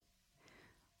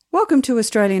Welcome to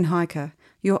Australian Hiker,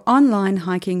 your online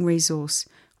hiking resource.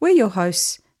 We're your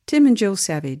hosts, Tim and Jill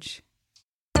Savage.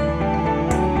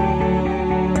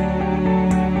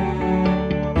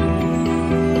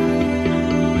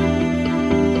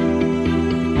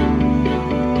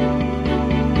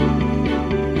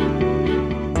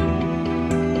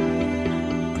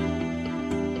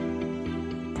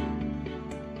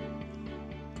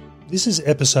 This is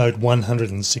episode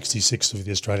 166 of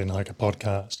the Australian Hiker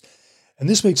podcast, and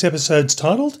this week's episode's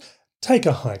titled Take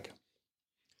a Hike.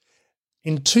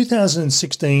 In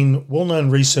 2016, well-known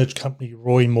research company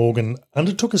Roy Morgan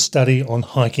undertook a study on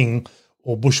hiking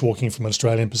or bushwalking from an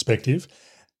Australian perspective,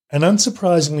 and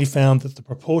unsurprisingly found that the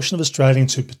proportion of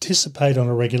Australians who participate on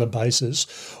a regular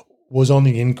basis was on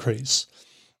the increase.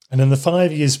 And in the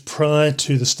 5 years prior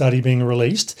to the study being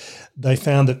released, they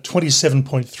found that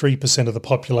 27.3% of the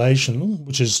population,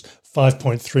 which is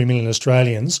 5.3 million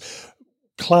Australians,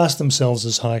 classed themselves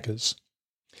as hikers.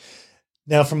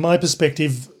 Now, from my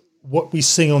perspective, what we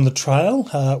see on the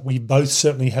trail, we both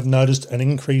certainly have noticed an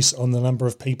increase on the number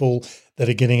of people that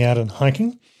are getting out and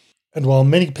hiking. And while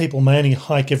many people may only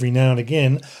hike every now and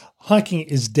again, hiking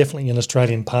is definitely an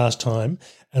Australian pastime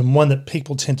and one that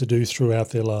people tend to do throughout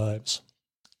their lives.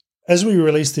 As we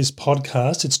release this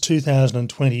podcast, it's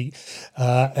 2020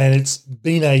 and it's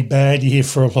been a bad year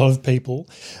for a lot of people,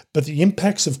 but the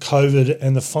impacts of COVID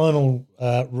and the final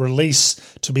release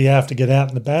to be able to get out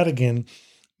and about again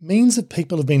means that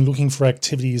people have been looking for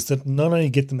activities that not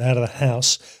only get them out of the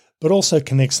house, but also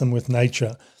connects them with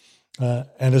nature.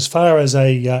 And as far as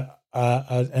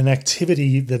an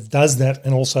activity that does that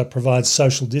and also provides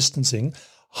social distancing,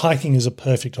 hiking is a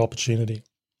perfect opportunity.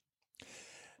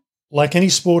 Like any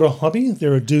sport or hobby,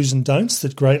 there are do's and don'ts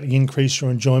that greatly increase your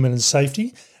enjoyment and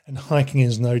safety, and hiking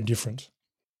is no different.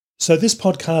 So this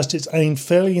podcast is aimed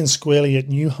fairly and squarely at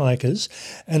new hikers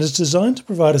and is designed to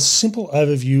provide a simple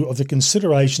overview of the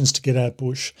considerations to get out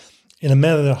bush in a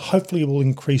manner that hopefully will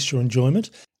increase your enjoyment,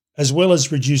 as well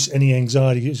as reduce any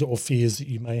anxieties or fears that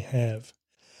you may have.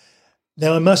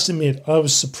 Now, I must admit, I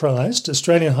was surprised.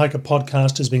 Australian Hiker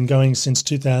Podcast has been going since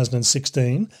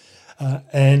 2016,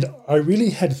 and I really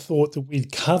had thought that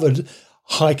we'd covered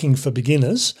hiking for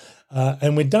beginners,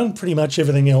 and we'd done pretty much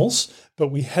everything else, but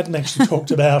we hadn't actually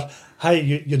talked about, hey,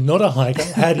 you're not a hiker,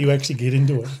 how do you actually get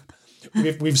into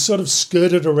it? We've sort of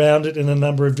skirted around it in a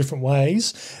number of different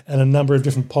ways and a number of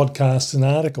different podcasts and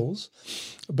articles,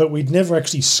 but we'd never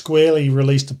actually squarely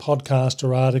released a podcast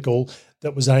or article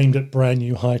that was aimed at brand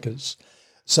new hikers.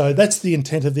 So that's the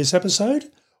intent of this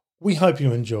episode. We hope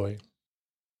you enjoy.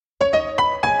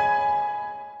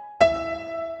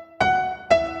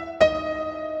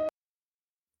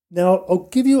 Now, I'll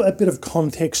give you a bit of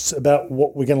context about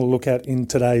what we're going to look at in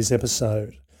today's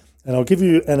episode. And I'll give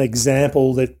you an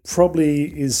example that probably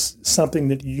is something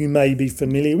that you may be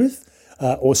familiar with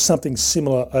or something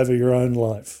similar over your own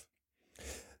life.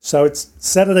 So it's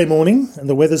Saturday morning and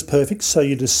the weather's perfect, so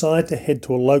you decide to head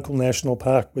to a local national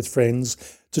park with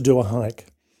friends to do a hike.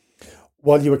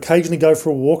 While you occasionally go for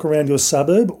a walk around your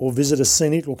suburb or visit a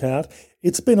scenic lookout,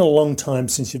 it's been a long time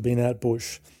since you've been out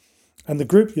bush, and the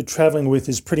group you're travelling with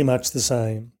is pretty much the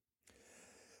same.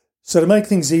 So to make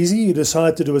things easy, you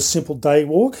decide to do a simple day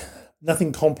walk,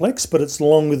 nothing complex, but it's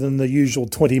longer than the usual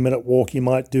 20-minute walk you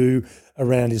might do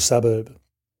around your suburb.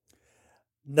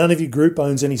 None of your group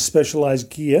owns any specialised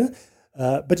gear,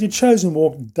 but your chosen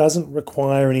walk doesn't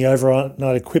require any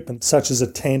overnight equipment such as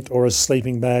a tent or a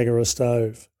sleeping bag or a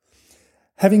stove.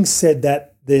 Having said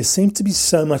that, there seems to be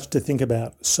so much to think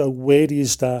about, so where do you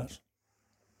start?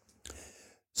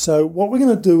 So what we're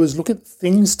going to do is look at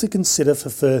things to consider for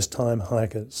first-time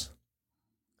hikers.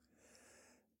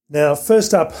 Now,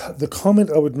 first up, the comment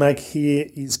I would make here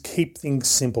is keep things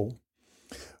simple.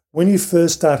 When you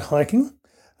first start hiking,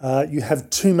 you have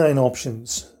two main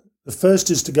options. The first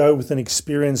is to go with an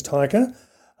experienced hiker,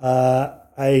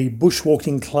 a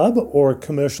bushwalking club or a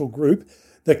commercial group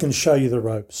that can show you the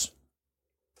ropes.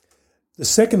 The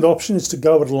second option is to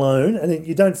go it alone, and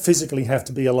you don't physically have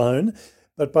to be alone,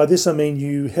 but by this I mean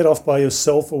you head off by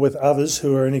yourself or with others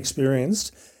who are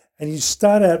inexperienced, and you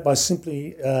start out by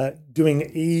simply doing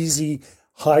easy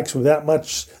hikes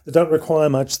that don't require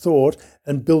much thought,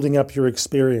 and building up your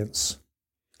experience.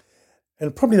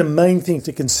 And probably the main thing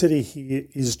to consider here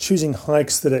is choosing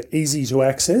hikes that are easy to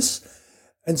access.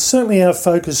 And certainly our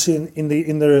focus in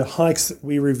the hikes that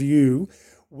we review,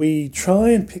 we try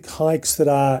and pick hikes that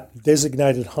are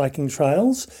designated hiking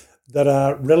trails that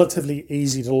are relatively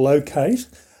easy to locate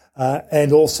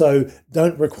and also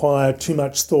don't require too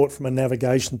much thought from a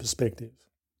navigation perspective.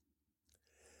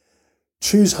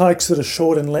 Choose hikes that are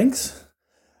short in length.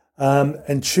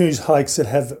 and choose hikes that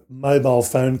have mobile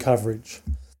phone coverage.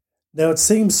 Now, it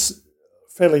seems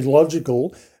fairly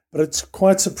logical, but it's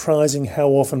quite surprising how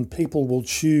often people will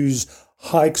choose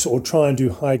hikes or try and do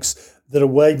hikes that are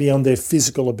way beyond their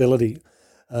physical ability.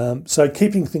 So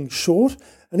keeping things short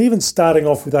and even starting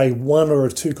off with a 1 or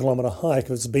a 2 kilometre hike,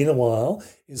 if it's been a while,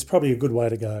 is probably a good way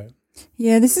to go.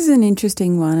 Yeah, this is an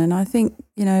interesting one, and I think,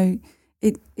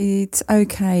 it's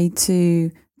okay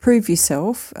to prove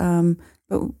yourself,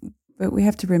 but we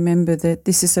have to remember that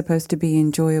this is supposed to be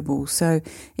enjoyable. So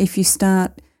if you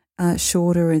start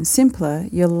shorter and simpler,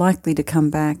 you're likely to come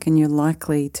back and you're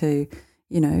likely to,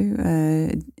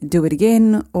 do it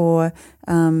again or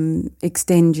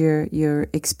extend your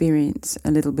experience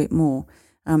a little bit more.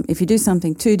 If you do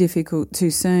something too difficult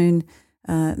too soon,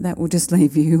 that will just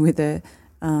leave you with a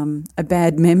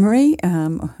bad memory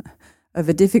of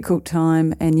a difficult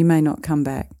time, and you may not come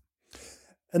back.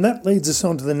 And that leads us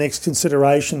on to the next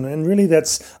consideration, and really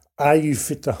that's, are you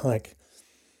fit to hike?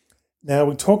 Now,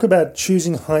 we talk about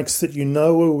choosing hikes that you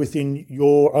know are within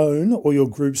your own or your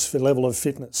group's level of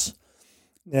fitness.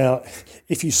 Now,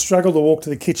 if you struggle to walk to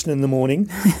the kitchen in the morning,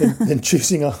 then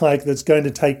choosing a hike that's going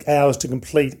to take hours to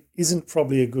complete isn't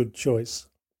probably a good choice.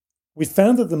 We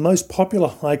found that the most popular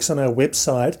hikes on our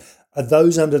website are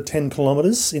those under 10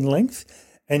 kilometres in length,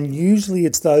 and usually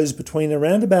it's those between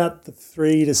around about the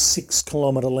 3 to 6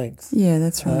 kilometre length. Yeah,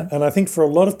 that's right. And I think for a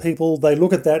lot of people, they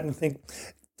look at that and think,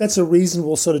 that's a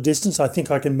reasonable sort of distance. I think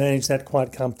I can manage that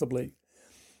quite comfortably.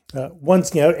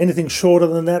 Once, anything shorter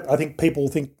than that, I think people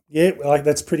think,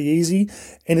 that's pretty easy.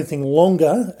 Anything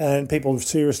longer, and people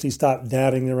seriously start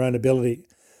doubting their own ability.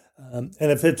 And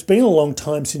if it's been a long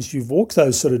time since you've walked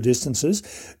those sort of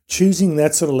distances, choosing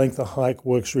that sort of length of hike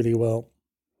works really well.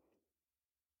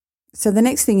 So the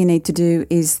next thing you need to do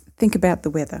is think about the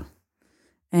weather.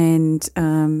 And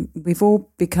we've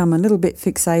all become a little bit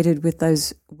fixated with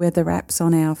those weather apps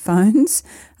on our phones.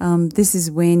 This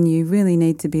is when you really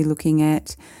need to be looking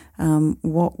at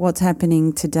what's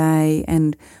happening today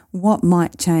and what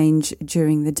might change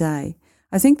during the day.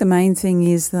 I think the main thing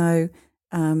is, though,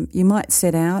 you might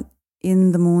set out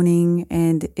in the morning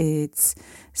and it's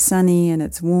sunny and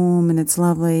it's warm and it's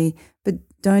lovely, but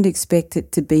don't expect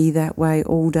it to be that way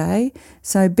all day.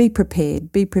 So be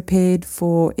prepared. Be prepared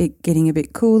for it getting a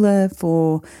bit cooler,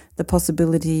 for the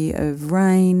possibility of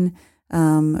rain,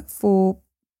 for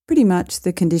pretty much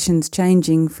the conditions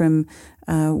changing from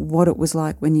what it was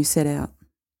like when you set out.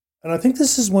 And I think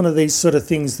this is one of these sort of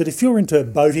things that if you're into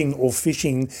boating or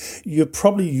fishing, you're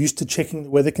probably used to checking the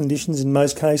weather conditions in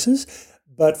most cases.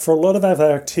 But for a lot of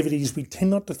other activities, we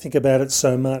tend not to think about it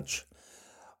so much.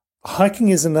 Hiking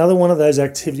is another one of those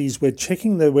activities where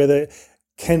checking the weather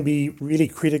can be really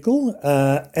critical,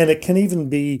 and it can even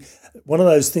be one of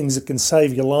those things that can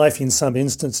save your life in some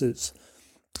instances.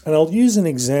 And I'll use an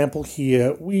example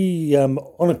here. We,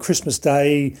 on a Christmas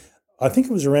day, I think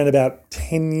it was around about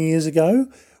 10 years ago,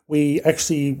 we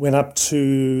actually went up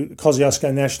to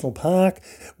Kosciuszko National Park.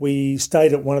 We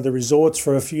stayed at one of the resorts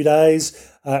for a few days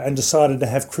and decided to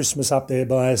have Christmas up there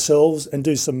by ourselves and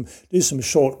do some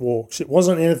short walks. It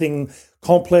wasn't anything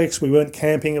complex. We weren't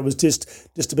camping. It was just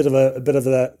a bit of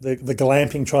the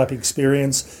glamping type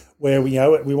experience where we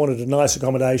wanted a nice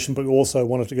accommodation, but we also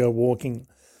wanted to go walking.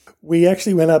 We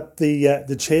actually went up the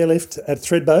chairlift at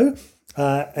Thredbo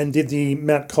and did the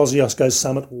Mount Kosciuszko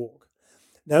Summit Walk.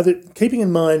 Now, keeping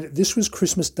in mind, this was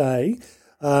Christmas Day,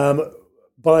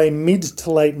 by mid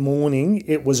to late morning,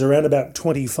 it was around about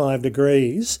 25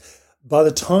 degrees. By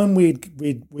the time we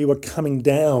were coming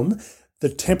down, the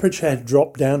temperature had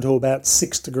dropped down to about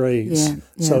 6 degrees. Yeah.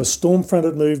 So a storm front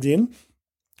had moved in.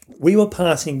 We were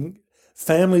passing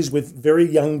families with very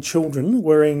young children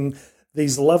wearing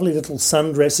these lovely little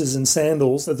sundresses and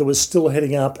sandals that was still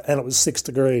heading up, and it was 6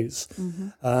 degrees.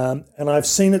 Mm-hmm. And I've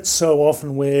seen it so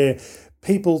often where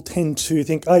people tend to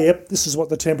think, this is what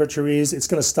the temperature is, it's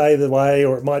going to stay the way,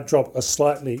 or it might drop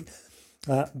slightly.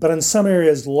 But in some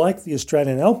areas like the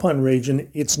Australian Alpine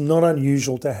region, it's not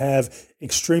unusual to have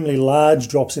extremely large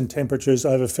drops in temperatures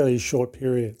over fairly short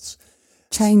periods.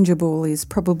 Changeable is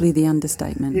probably the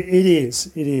understatement. It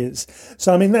is.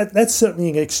 So, I mean, that's certainly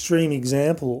an extreme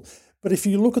example. But if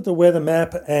you look at the weather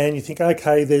map and you think,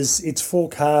 okay, it's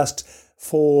forecast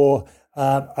for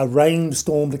a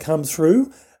rainstorm to come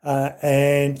through,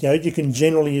 and you can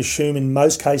generally assume in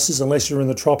most cases, unless you're in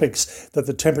the tropics, that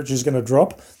the temperature is going to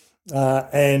drop.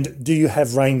 And do you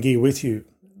have rain gear with you?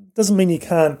 Doesn't mean you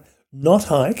can't not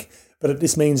hike, but it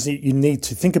just means that you need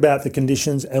to think about the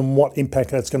conditions and what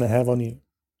impact that's going to have on you.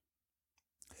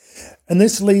 And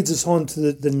this leads us on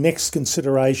to the next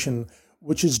consideration,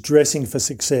 which is dressing for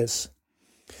success.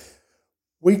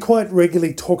 We quite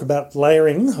regularly talk about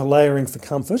layering for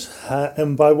comfort,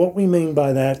 and by what we mean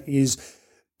by that is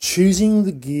choosing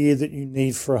the gear that you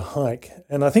need for a hike.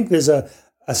 And I think there's a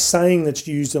saying that's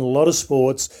used in a lot of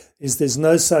sports is there's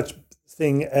no such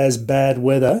thing as bad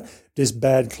weather, there's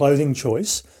bad clothing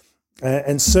choice.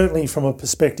 And certainly from a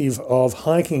perspective of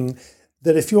hiking,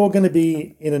 that if you're going to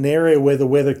be in an area where the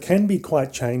weather can be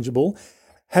quite changeable,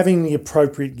 having the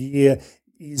appropriate gear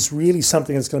is really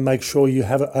something that's going to make sure you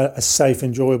have a safe,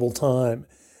 enjoyable time.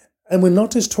 And we're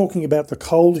not just talking about the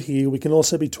cold here, we can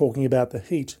also be talking about the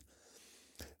heat.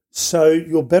 So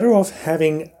you're better off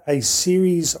having a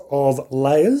series of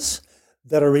layers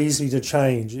that are easy to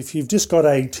change. If you've just got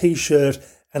a T-shirt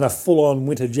and a full-on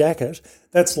winter jacket,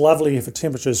 that's lovely if a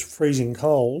temperature is freezing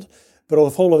cold. But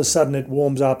if all of a sudden it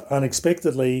warms up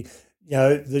unexpectedly,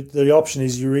 the option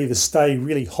is you either stay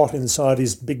really hot inside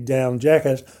his big down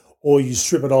jacket or you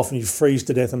strip it off and you freeze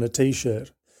to death in a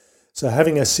T-shirt. So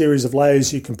having a series of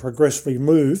layers you can progressively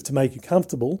move to make you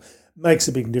comfortable makes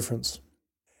a big difference.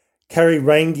 Carry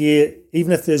rain gear,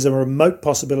 even if there's a remote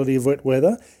possibility of wet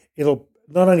weather. It'll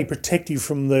not only protect you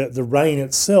from the rain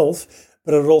itself,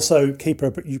 but it'll also keep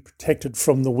you protected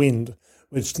from the wind,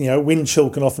 which, wind chill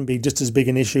can often be just as big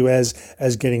an issue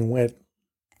as getting wet.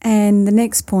 And the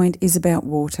next point is about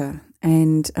water.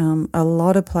 And a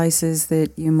lot of places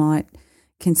that you might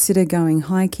consider going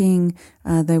hiking,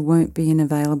 there won't be an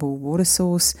available water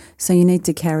source, so you need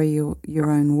to carry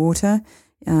your own water.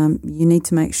 You need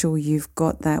to make sure you've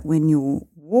got that when you're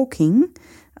walking,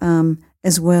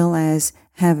 as well as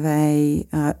have a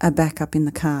backup in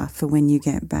the car for when you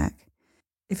get back.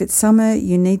 If it's summer,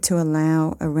 you need to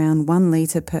allow around 1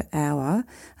 litre per hour.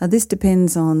 This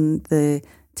depends on the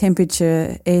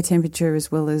temperature, air temperature, as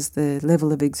well as the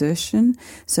level of exertion.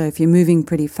 So if you're moving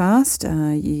pretty fast,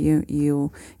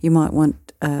 you might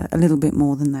want a little bit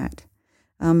more than that.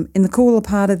 In the cooler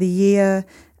part of the year,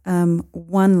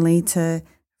 1 litre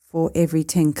for every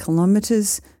 10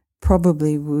 kilometres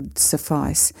probably would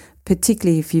suffice,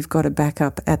 particularly if you've got a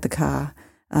backup at the car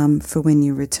for when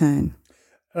you return.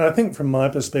 And I think from my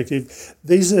perspective,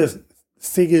 these are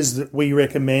figures that we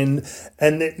recommend,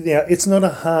 and it's not a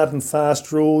hard and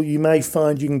fast rule. You may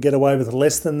find you can get away with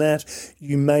less than that.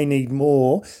 You may need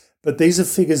more, but these are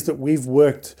figures that we've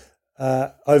worked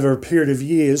over a period of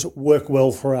years work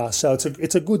well for us. So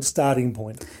it's a good starting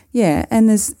point. Yeah, and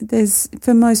there's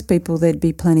for most people there'd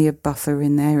be plenty of buffer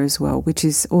in there as well, which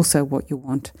is also what you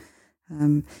want.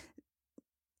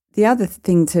 The other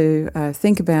thing to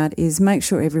think about is make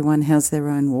sure everyone has their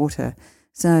own water.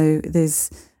 So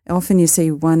often you see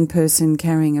one person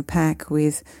carrying a pack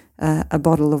with a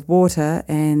bottle of water,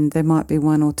 and there might be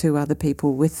 1 or 2 other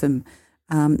people with them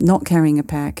not carrying a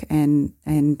pack and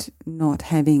not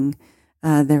having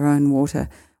their own water.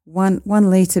 One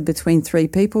litre between 3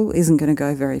 people isn't going to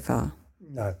go very far.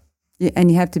 No. Yeah,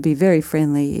 and you have to be very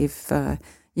friendly if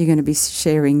you're going to be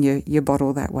sharing your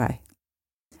bottle that way.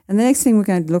 And the next thing we're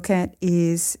going to look at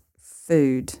is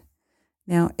food.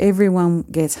 Now, everyone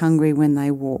gets hungry when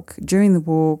they walk. During the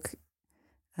walk,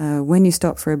 when you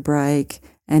stop for a break,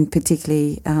 and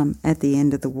particularly at the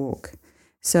end of the walk.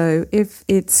 So if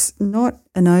it's not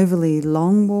an overly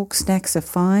long walk, snacks are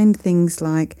fine. Things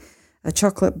like a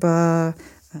chocolate bar,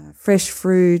 fresh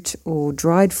fruit or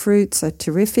dried fruits are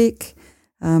terrific.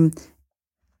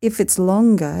 If it's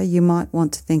longer, you might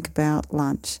want to think about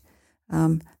lunch.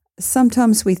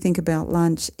 Sometimes we think about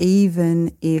lunch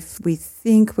even if we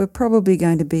think we're probably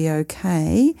going to be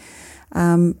okay,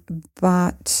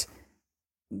 but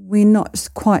we're not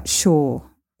quite sure.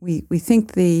 We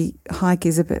think the hike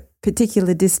is a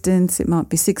particular distance. It might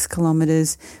be 6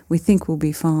 kilometres. We think we'll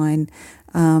be fine.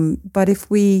 But if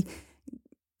we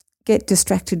get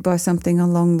distracted by something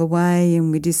along the way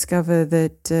and we discover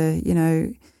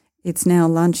that, it's now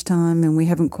lunchtime and we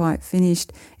haven't quite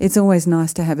finished, it's always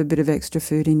nice to have a bit of extra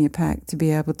food in your pack to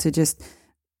be able to just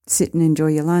sit and enjoy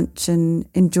your lunch and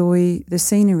enjoy the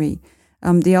scenery.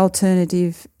 The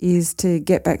alternative is to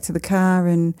get back to the car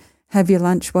and have your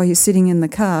lunch while you're sitting in the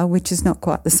car, which is not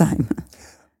quite the same.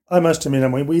 I must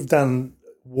admit, we've done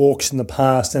walks in the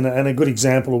past, and a good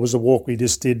example was a walk we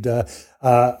just did a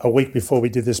week before we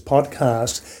did this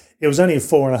podcast. It was only a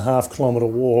 4.5 kilometre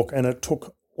walk, and it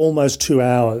took almost 2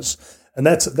 hours, and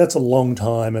that's a long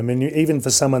time. Even for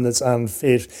someone that's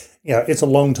unfit, it's a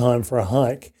long time for a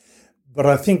hike. But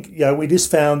I think we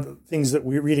just found things that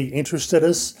really interested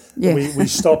us. Yeah. We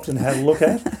stopped and had a look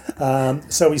at.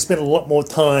 So we spent a lot more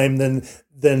time than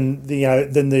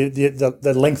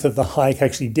the length of the hike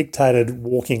actually dictated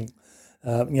walking.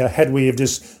 Had we have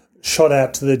just shot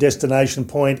out to the destination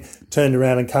point, turned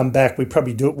around and come back, we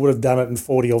probably would have done it in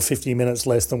 40 or 50 minutes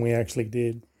less than we actually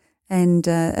did. And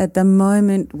at the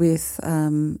moment, with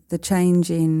the change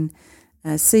in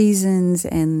seasons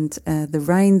and the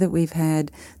rain that we've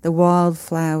had, the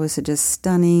wildflowers are just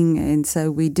stunning. And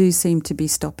so we do seem to be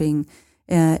stopping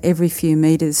every few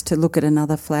metres to look at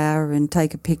another flower and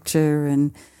take a picture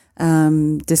and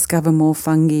discover more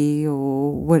fungi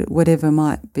or whatever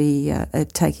might be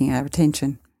taking our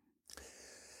attention.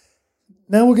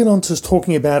 Now we'll get on to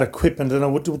talking about equipment,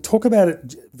 and we'll talk about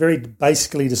it very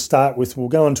basically to start with. We'll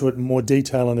go into it in more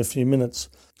detail in a few minutes.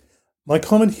 My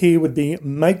comment here would be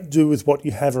make do with what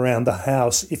you have around the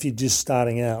house if you're just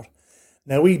starting out.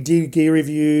 Now, we do gear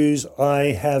reviews.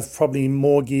 I have probably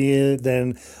more gear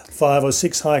than 5 or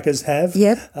 6 hikers have.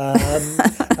 Yep.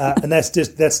 And that's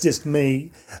just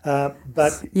me.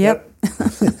 But yep.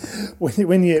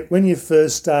 when you're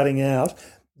first starting out,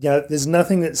 there's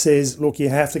nothing that says, look, you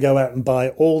have to go out and buy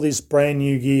all this brand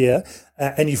new gear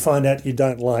and you find out you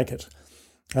don't like it.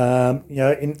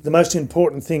 The most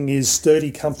important thing is sturdy,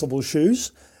 comfortable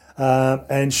shoes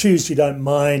and shoes you don't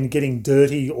mind getting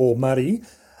dirty or muddy.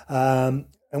 And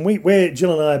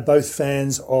Jill and I are both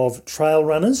fans of trail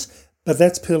runners, but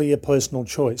that's purely a personal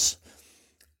choice.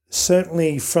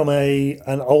 Certainly from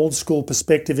an old school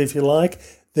perspective, if you like,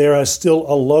 there are still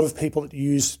a lot of people that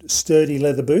use sturdy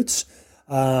leather boots.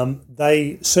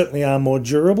 They certainly are more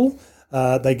durable.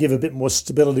 They give a bit more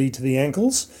stability to the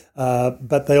ankles,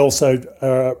 but they also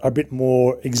are a bit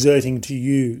more exerting to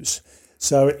use.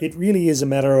 So it really is a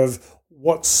matter of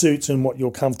what suits and what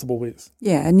you're comfortable with.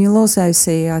 Yeah, and you'll also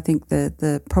see, I think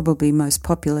the probably most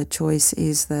popular choice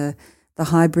is the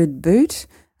hybrid boot,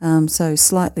 so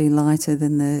slightly lighter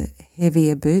than the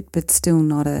heavier boot, but still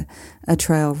not a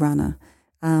trail runner.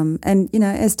 And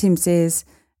as Tim says,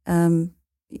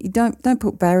 you don't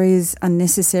put barriers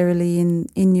unnecessarily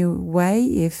in your way.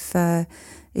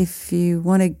 If you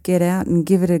want to get out and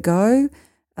give it a go,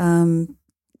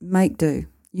 make do.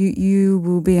 You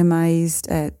will be amazed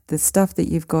at the stuff that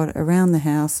you've got around the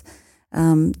house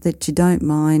that you don't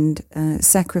mind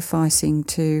sacrificing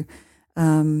to,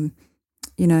 a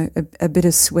bit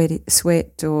of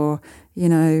sweat or,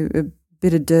 a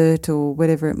bit of dirt or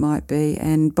whatever it might be.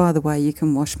 And by the way, you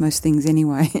can wash most things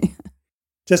anyway.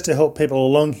 Just to help people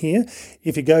along here,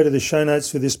 if you go to the show notes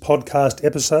for this podcast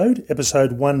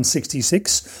episode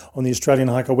 166 on the Australian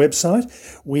Hiker website,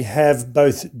 we have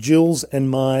both Jill's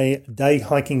and my day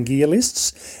hiking gear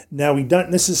lists. Now, we don't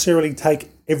necessarily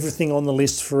take everything on the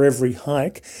list for every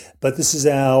hike, but this is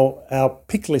our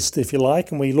pick list, if you like,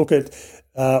 and we look at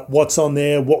what's on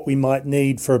there, what we might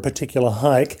need for a particular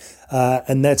hike,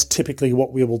 and that's typically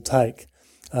what we will take.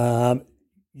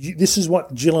 This is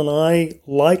what Jill and I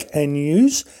like and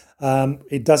use.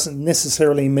 It doesn't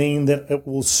necessarily mean that it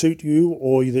will suit you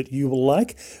or that you will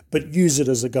like, but use it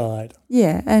as a guide.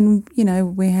 Yeah, and,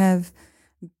 we have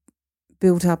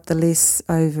built up the lists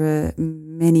over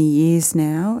many years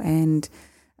now, and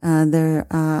there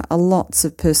are lots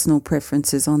of personal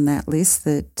preferences on that list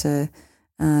that,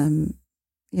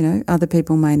 other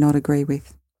people may not agree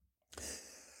with.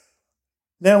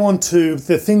 Now on to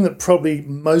the thing that probably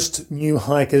most new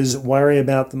hikers worry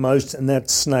about the most, and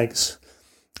that's snakes.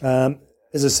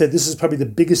 As I said, this is probably the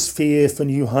biggest fear for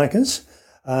new hikers.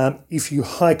 If you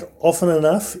hike often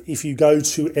enough, if you go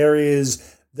to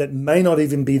areas that may not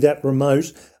even be that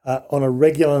remote on a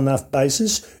regular enough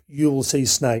basis, you will see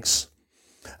snakes.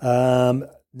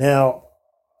 Now,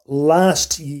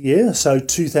 last year, so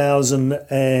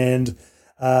 2019,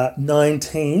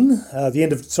 the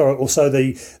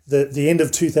end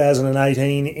of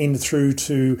 2018 in through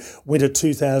to winter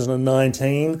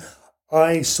 2019,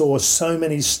 I saw so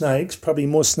many snakes, probably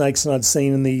more snakes than I'd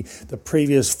seen in the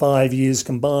previous 5 years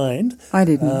combined. I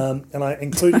didn't. And I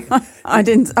including I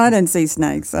didn't see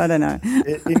snakes. I don't know.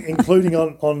 Including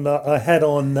I had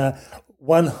on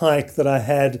one hike that I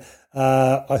had.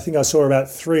 I think I saw about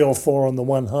 3 or 4 on the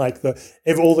one hike.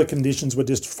 All the conditions were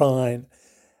just fine.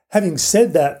 Having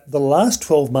said that, the last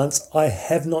 12 months, I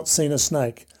have not seen a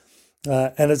snake.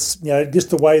 And it's just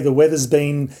the way the weather's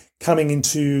been coming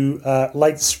into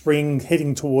late spring,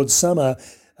 heading towards summer.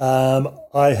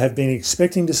 I have been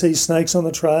expecting to see snakes on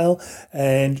the trail,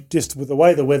 and just with the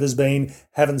way the weather's been,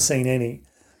 haven't seen any.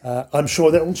 I'm sure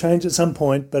that will change at some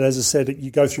point, but as I said,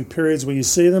 you go through periods where you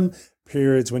see them,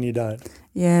 periods when you don't.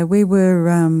 Yeah, we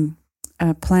were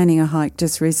planning a hike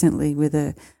just recently with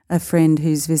a friend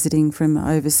who's visiting from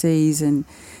overseas, and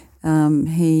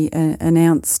he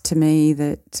announced to me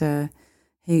that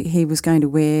he was going to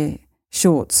wear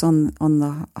shorts on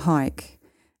the hike,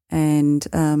 and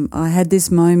I had this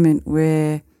moment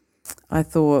where I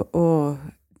thought,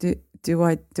 do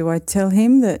I tell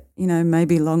him that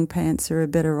maybe long pants are a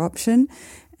better option?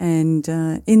 And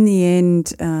in the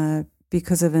end,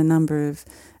 because of a number of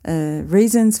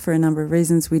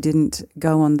reasons, we didn't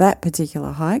go on that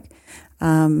particular hike.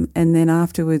 And then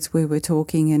afterwards we were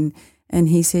talking and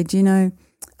he said, you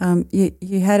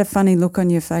had a funny look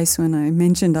on your face when I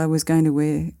mentioned I was going to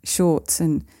wear shorts.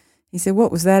 And he said,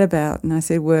 what was that about? And I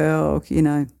said, well,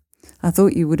 I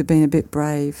thought you would have been a bit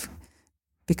brave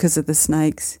because of the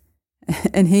snakes.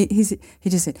 And he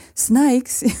just said,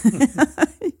 snakes?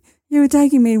 You were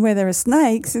taking me where there are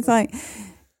snakes? It's like,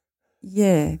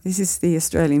 yeah, this is the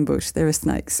Australian bush. There are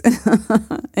snakes.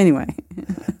 Anyway.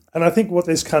 And I think what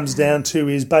this comes down to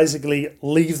is basically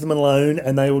leave them alone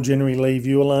and they will generally leave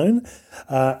you alone.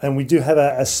 And we do have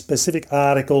a specific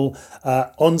article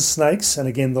on snakes. And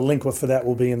again, the link for that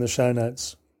will be in the show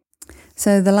notes.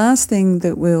 So the last thing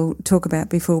that we'll talk about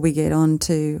before we get on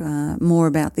to more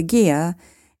about the gear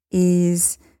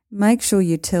is make sure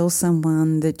you tell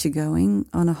someone that you're going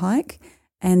on a hike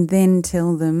and then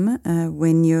tell them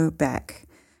when you're back.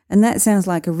 And that sounds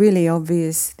like a really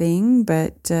obvious thing,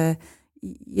 but,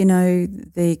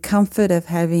 the comfort of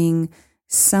having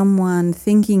someone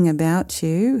thinking about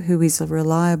you who is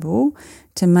reliable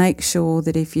to make sure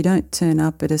that if you don't turn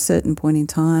up at a certain point in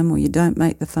time or you don't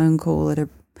make the phone call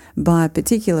by a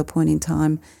particular point in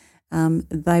time,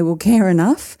 they will care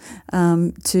enough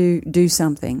to do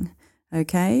something.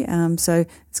 Okay, so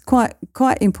it's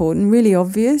quite important, really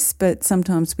obvious, but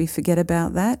sometimes we forget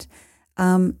about that.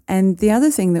 And the other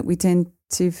thing that we tend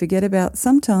to forget about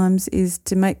sometimes is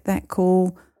to make that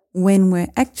call when we're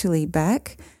actually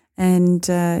back, and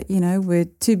we're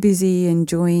too busy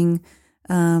enjoying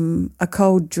a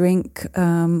cold drink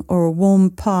or a warm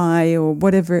pie or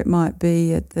whatever it might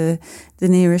be at the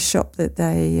nearest shop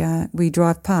that we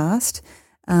drive past,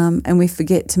 and we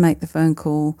forget to make the phone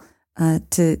call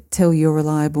to tell your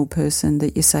reliable person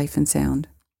that you're safe and sound.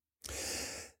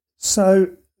 So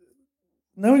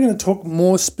now we're going to talk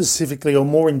more specifically or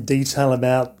more in detail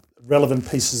about relevant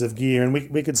pieces of gear, and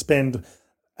we could spend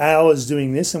hours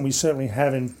doing this, and we certainly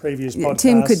have in previous podcasts.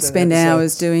 Tim could spend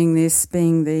hours doing this,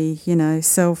 being the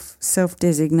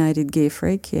self-designated gear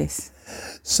freak. Yes.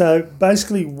 So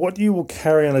basically, what you will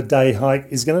carry on a day hike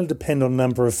is going to depend on a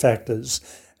number of factors,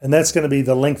 and that's going to be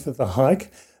the length of the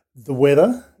hike, the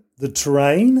weather, the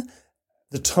terrain,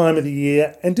 the time of the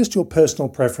year, and just your personal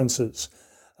preferences.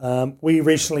 We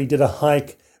recently did a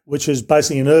hike, which is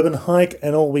basically an urban hike,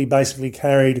 and all we basically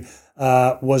carried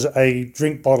was a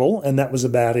drink bottle, and that was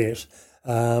about it,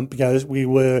 because we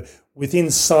were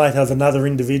within sight of another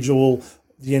individual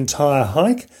the entire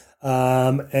hike,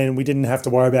 and we didn't have to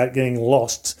worry about getting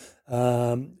lost.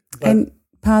 And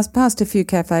passed a few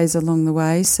cafes along the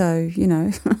way, so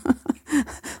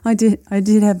I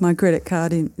did have my credit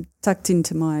card tucked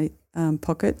into my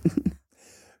pocket.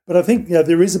 But I think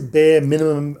there is a bare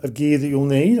minimum of gear that you'll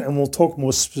need, and we'll talk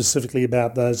more specifically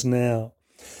about those now.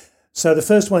 So the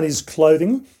first one is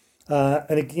clothing.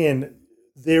 And again,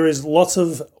 there is lots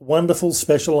of wonderful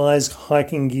specialised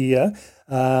hiking gear,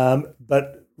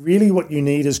 but really what you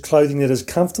need is clothing that is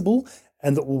comfortable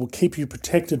and that will keep you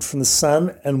protected from the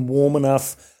sun and warm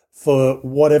enough for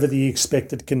whatever the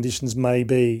expected conditions may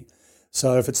be.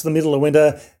 So if it's the middle of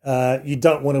winter, you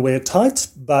don't want to wear tights,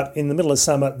 but in the middle of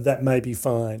summer, that may be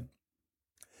fine.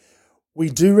 We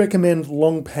do recommend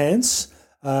long pants.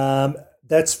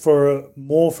 That's for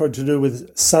to do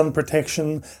with sun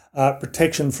protection,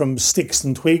 protection from sticks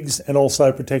and twigs, and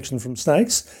also protection from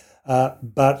snakes.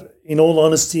 But in all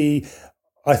honesty,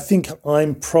 I think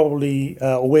we're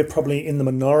probably in the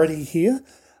minority here.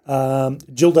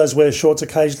 Jill does wear shorts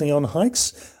occasionally on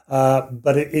hikes,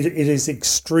 but it is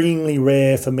extremely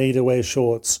rare for me to wear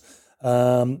shorts.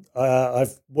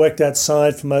 I've worked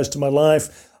outside for most of my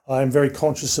life. I'm very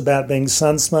conscious about being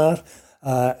sun smart,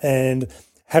 and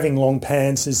having long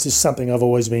pants is just something I've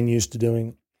always been used to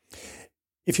doing.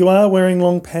 If you are wearing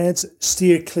long pants,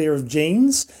 steer clear of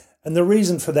jeans. And the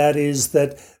reason for that is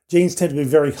that jeans tend to be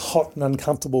very hot and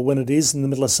uncomfortable when it is in the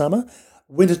middle of summer.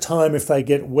 Wintertime, if they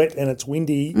get wet and it's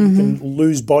windy, you can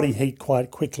lose body heat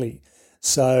quite quickly.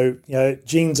 So,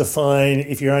 jeans are fine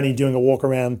if you're only doing a walk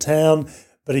around town,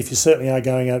 but if you certainly are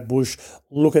going out bush,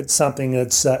 look at something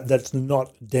that's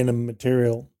not denim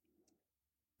material.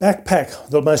 Backpack,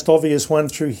 the most obvious one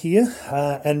through here,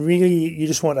 and really you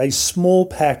just want a small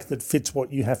pack that fits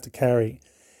what you have to carry.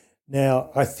 Now,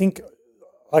 I think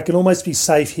I can almost be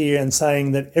safe here in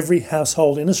saying that every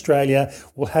household in Australia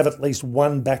will have at least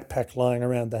one backpack lying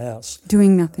around the house.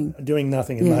 Doing nothing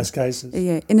In most cases.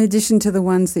 Yeah, in addition to the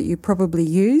ones that you probably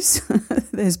use,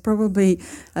 there's probably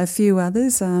a few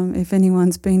others. If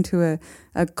anyone's been to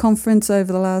a conference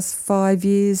over the last 5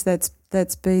 years, that's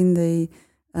been the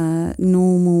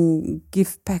normal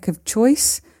gift pack of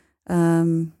choice.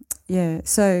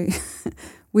 So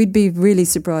we'd be really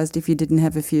surprised if you didn't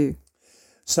have a few.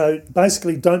 So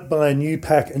basically, don't buy a new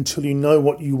pack until you know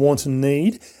what you want and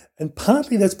need. And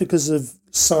partly that's because of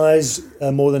size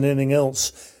more than anything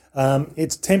else.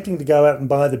 It's tempting to go out and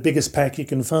buy the biggest pack you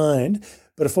can find,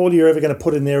 but if all you're ever going to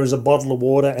put in there is a bottle of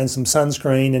water and some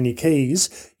sunscreen and your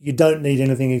keys, you don't need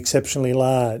anything exceptionally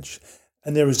large.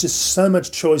 And there is just so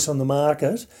much choice on the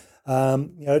market.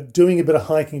 Doing a bit of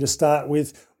hiking to start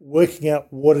with, working out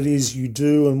what it is you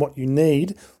do and what you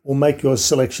need will make your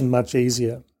selection much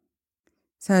easier.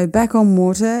 So back on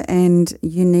water, and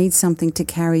you need something to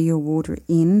carry your water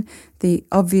in. The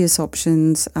obvious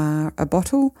options are a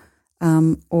bottle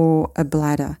or a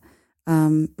bladder.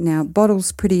 Now,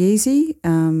 bottle's pretty easy.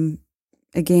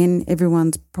 Again,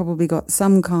 everyone's probably got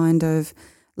some kind of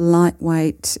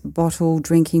lightweight bottle,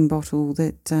 drinking bottle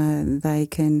that they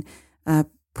can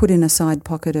put in a side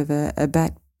pocket of a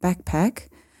backpack.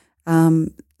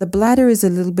 The bladder is a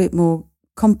little bit more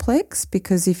complex,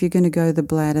 because if you're going to go the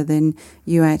bladder, then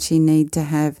you actually need to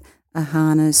have a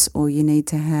harness, or you need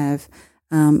to have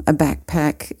a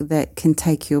backpack that can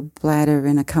take your bladder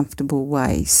in a comfortable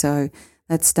way. So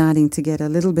that's starting to get a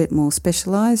little bit more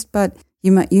specialised, but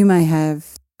you may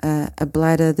have a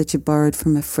bladder that you borrowed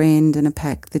from a friend and a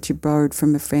pack that you borrowed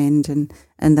from a friend,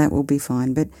 and that will be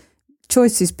fine. But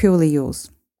choice is purely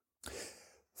yours.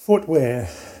 Footwear.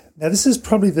 Now, this is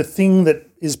probably the thing that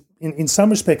is, in some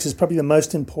respects, is probably the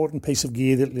most important piece of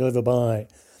gear that you'll ever buy.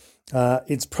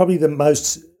 It's probably in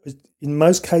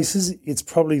most cases, it's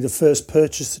probably the first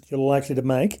purchase that you're likely to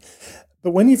make.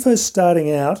 But when you're first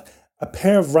starting out, a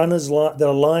pair of runners that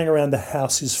are lying around the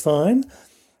house is fine.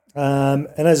 And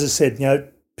as I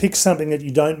said, pick something that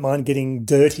you don't mind getting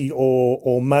dirty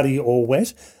or muddy or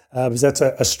wet, because that's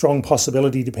a strong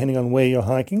possibility depending on where you're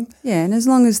hiking. Yeah, and as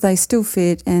long as they still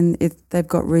fit and if they've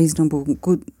got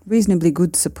reasonably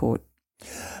good support.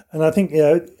 And I think,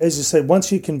 as you said,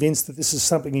 once you're convinced that this is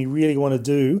something you really want to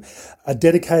do, a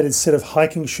dedicated set of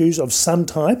hiking shoes of some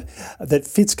type that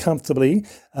fits comfortably,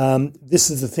 this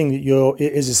is the thing that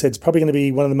as you said, it's probably going to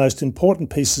be one of the most important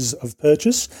pieces of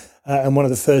purchase and one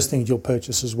of the first things you'll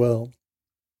purchase as well.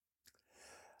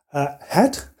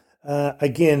 Hat.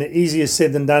 Again, easier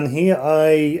said than done here.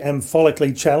 I am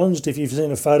follically challenged, if you've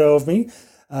seen a photo of me.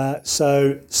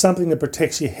 So something that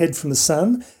protects your head from the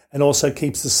sun and also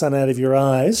keeps the sun out of your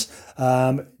eyes.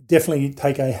 Definitely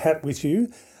take a hat with you.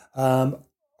 I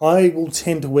will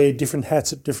tend to wear different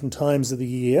hats at different times of the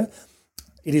year.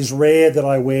 It is rare that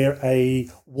I wear a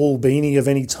wool beanie of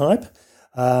any type.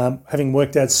 Having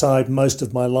worked outside most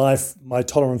of my life, my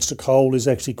tolerance to cold is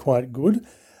actually quite good.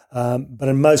 But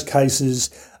in most cases,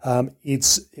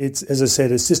 it's as I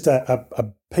said, it's just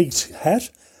a peaked hat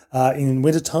in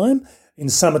wintertime. In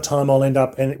summertime, I'll end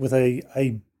up with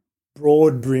a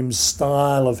broad brim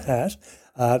style of hat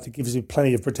that gives you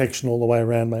plenty of protection all the way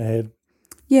around my head.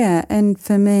 Yeah, and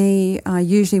for me, I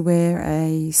usually wear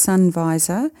a sun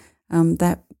visor.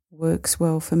 That works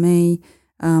well for me.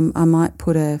 I might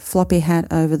put a floppy hat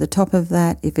over the top of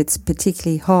that if it's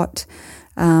particularly hot.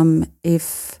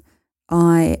 If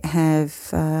I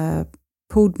have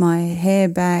pulled my hair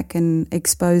back and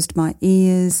exposed my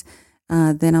ears,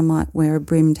 then I might wear a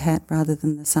brimmed hat rather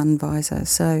than the sun visor.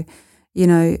 So,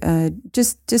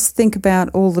 just think about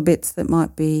all the bits that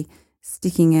might be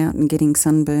sticking out and getting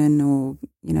sunburn or,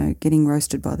 getting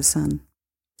roasted by the sun.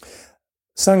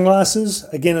 Sunglasses,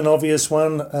 again, an obvious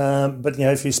one. But,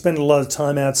 if you spend a lot of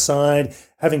time outside,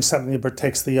 having something that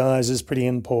protects the eyes is pretty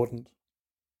important.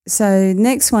 So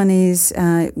next one is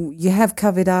you have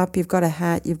covered up, you've got a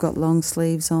hat, you've got long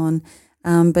sleeves on,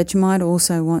 but you might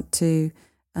also want to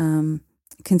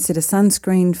consider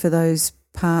sunscreen for those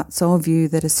parts of you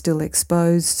that are still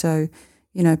exposed. So,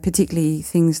 particularly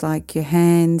things like your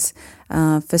hands.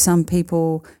 For some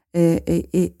people,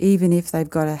 even if they've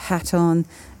got a hat on,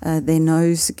 their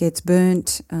nose gets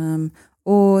burnt,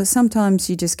 or sometimes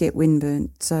you just get windburnt.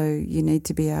 So you need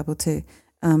to be able to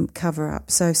cover up.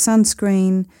 So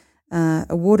sunscreen,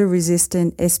 a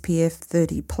water-resistant SPF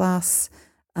 30 plus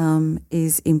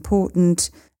is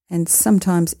important, and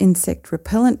sometimes insect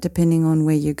repellent depending on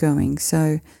where you're going.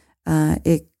 So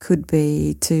it could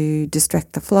be to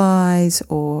distract the flies,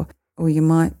 or you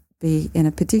might be in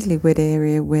a particularly wet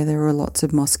area where there are lots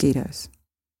of mosquitoes.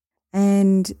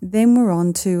 And then we're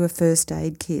on to a first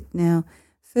aid kit. Now,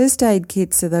 first aid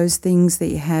kits are those things that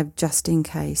you have just in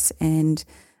case, and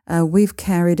we've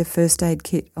carried a first aid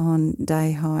kit on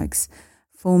day hikes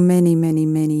for many, many,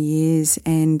 many years,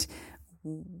 and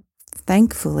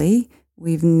thankfully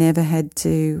We've never had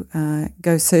to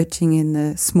go searching in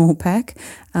the small pack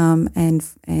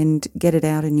and get it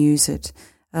out and use it.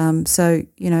 So,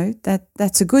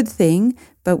 that's a good thing,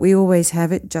 but we always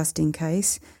have it just in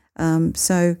case.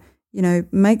 So,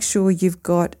 make sure you've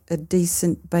got a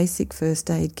decent basic first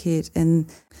aid kit.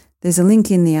 And there's a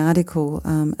link in the article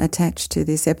attached to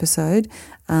this episode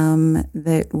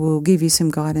that will give you some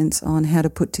guidance on how to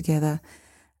put together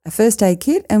a first aid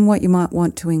kit and what you might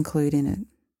want to include in it.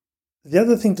 The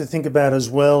other thing to think about as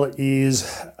well is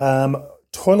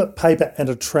toilet paper and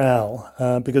a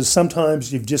trowel, because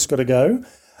sometimes you've just got to go.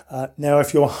 Now,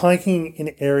 if you're hiking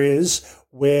in areas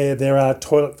where there are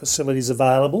toilet facilities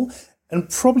available, and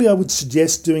probably I would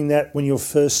suggest doing that when you're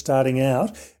first starting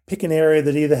out, pick an area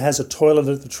that either has a toilet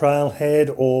at the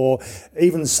trailhead or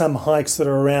even some hikes that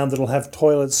are around that'll have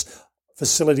toilets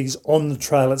facilities on the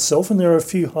trail itself. And there are a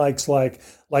few hikes like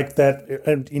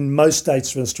that in most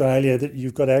states of Australia that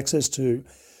you've got access to.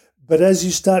 But as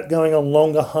you start going on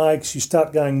longer hikes, you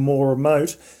start going more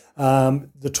remote,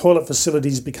 the toilet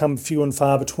facilities become few and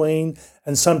far between,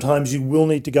 and sometimes you will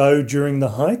need to go during the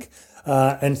hike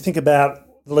and think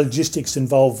about the logistics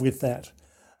involved with that.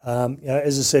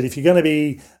 As I said, if you're going to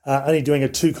be only doing a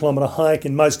 2-kilometre hike,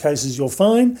 in most cases you're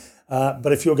fine.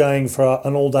 But if you're going for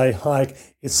an all-day hike,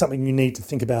 it's something you need to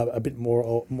think about a bit more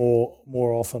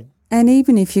often. And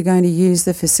even if you're going to use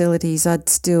the facilities, I'd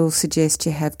still suggest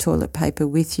you have toilet paper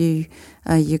with you.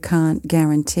 You can't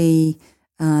guarantee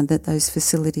that those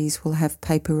facilities will have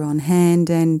paper on hand.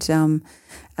 And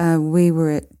we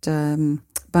were at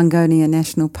Bungonia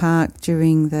National Park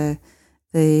during the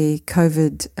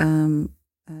COVID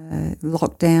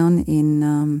lockdown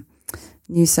in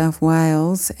New South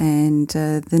Wales, and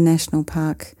the national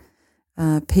park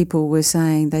people were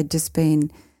saying they'd just been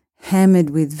hammered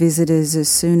with visitors as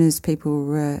soon as people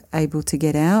were able to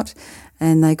get out,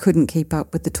 and they couldn't keep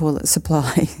up with the toilet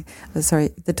supply.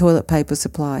 The toilet paper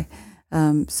supply.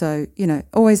 So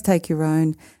always take your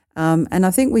own. And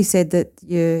I think we said that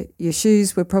your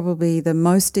shoes were probably the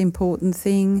most important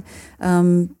thing.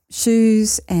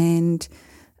 Shoes and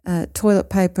toilet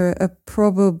paper are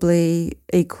probably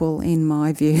equal in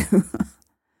my view.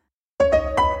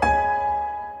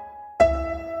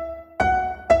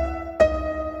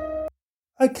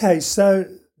 Okay, so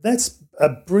that's a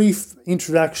brief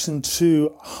introduction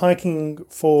to hiking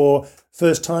for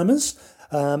first-timers.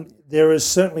 There is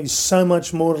certainly so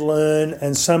much more to learn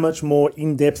and so much more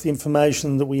in-depth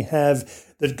information that we have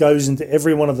that goes into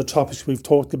every one of the topics we've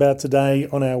talked about today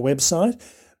on our website.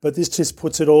 But this just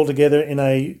puts it all together in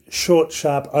a short,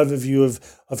 sharp overview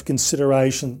of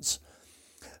considerations.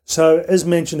 So as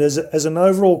mentioned, as an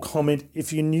overall comment,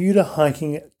 if you're new to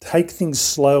hiking, take things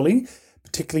slowly,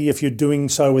 particularly if you're doing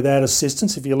so without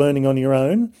assistance, if you're learning on your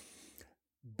own.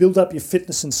 Build up your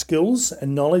fitness and skills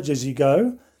and knowledge as you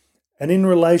go. And in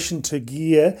relation to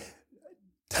gear,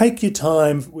 take your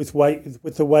time with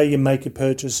the way you make your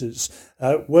purchases.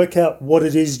 Work out what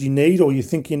it is you need or you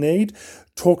think you need.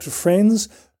 Talk to friends.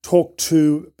 Talk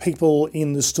to people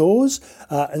in the stores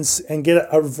and get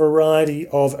a variety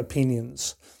of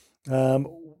opinions.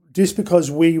 Just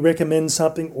because we recommend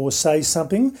something or say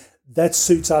something, that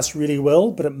suits us really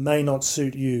well, but it may not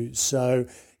suit you. So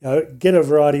get a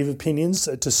variety of opinions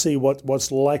to see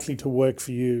what's likely to work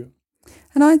for you.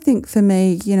 And I think for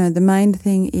me, the main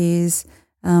thing is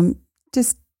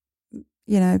just,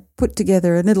 put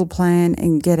together a little plan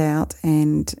and get out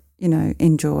and,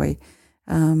 enjoy.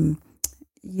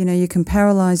 You can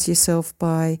paralyze yourself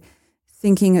by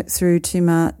thinking it through too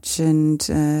much and,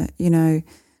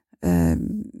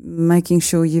 making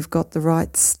sure you've got the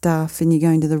right stuff and you're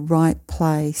going to the right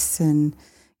place and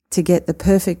to get the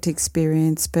perfect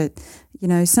experience. But,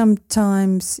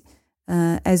 sometimes,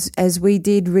 as we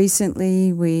did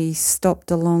recently, we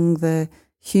stopped along the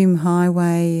Hume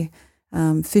Highway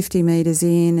 50 metres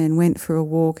in and went for a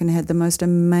walk and had the most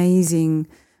amazing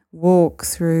walk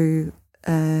through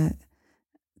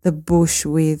the bush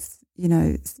with,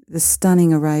 the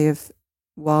stunning array of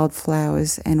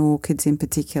wildflowers and orchids in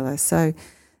particular. So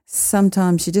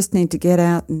sometimes you just need to get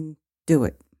out and do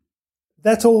it.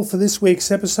 That's all for this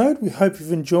week's episode. We hope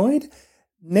you've enjoyed.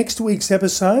 Next week's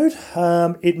episode,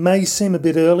 it may seem a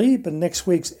bit early, but next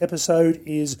week's episode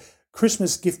is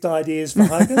Christmas gift ideas for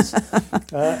hikers.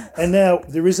 And now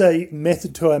there is a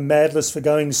method to our madness for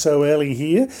going so early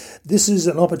here. This is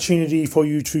an opportunity for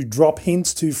you to drop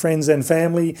hints to friends and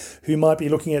family who might be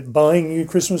looking at buying you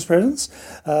Christmas presents.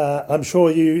 I'm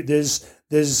sure there's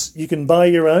You can buy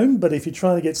your own, but if you're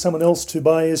trying to get someone else to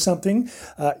buy you something,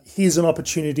 here's an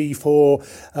opportunity to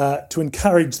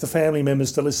encourage the family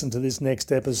members to listen to this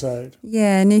next episode.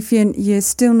 Yeah, and if you're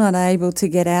still not able to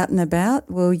get out and about,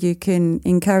 well, you can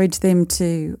encourage them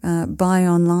to buy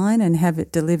online and have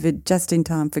it delivered just in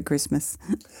time for Christmas.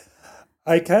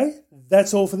 Okay,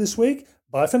 that's all for this week.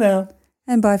 Bye for now.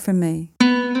 And bye from me.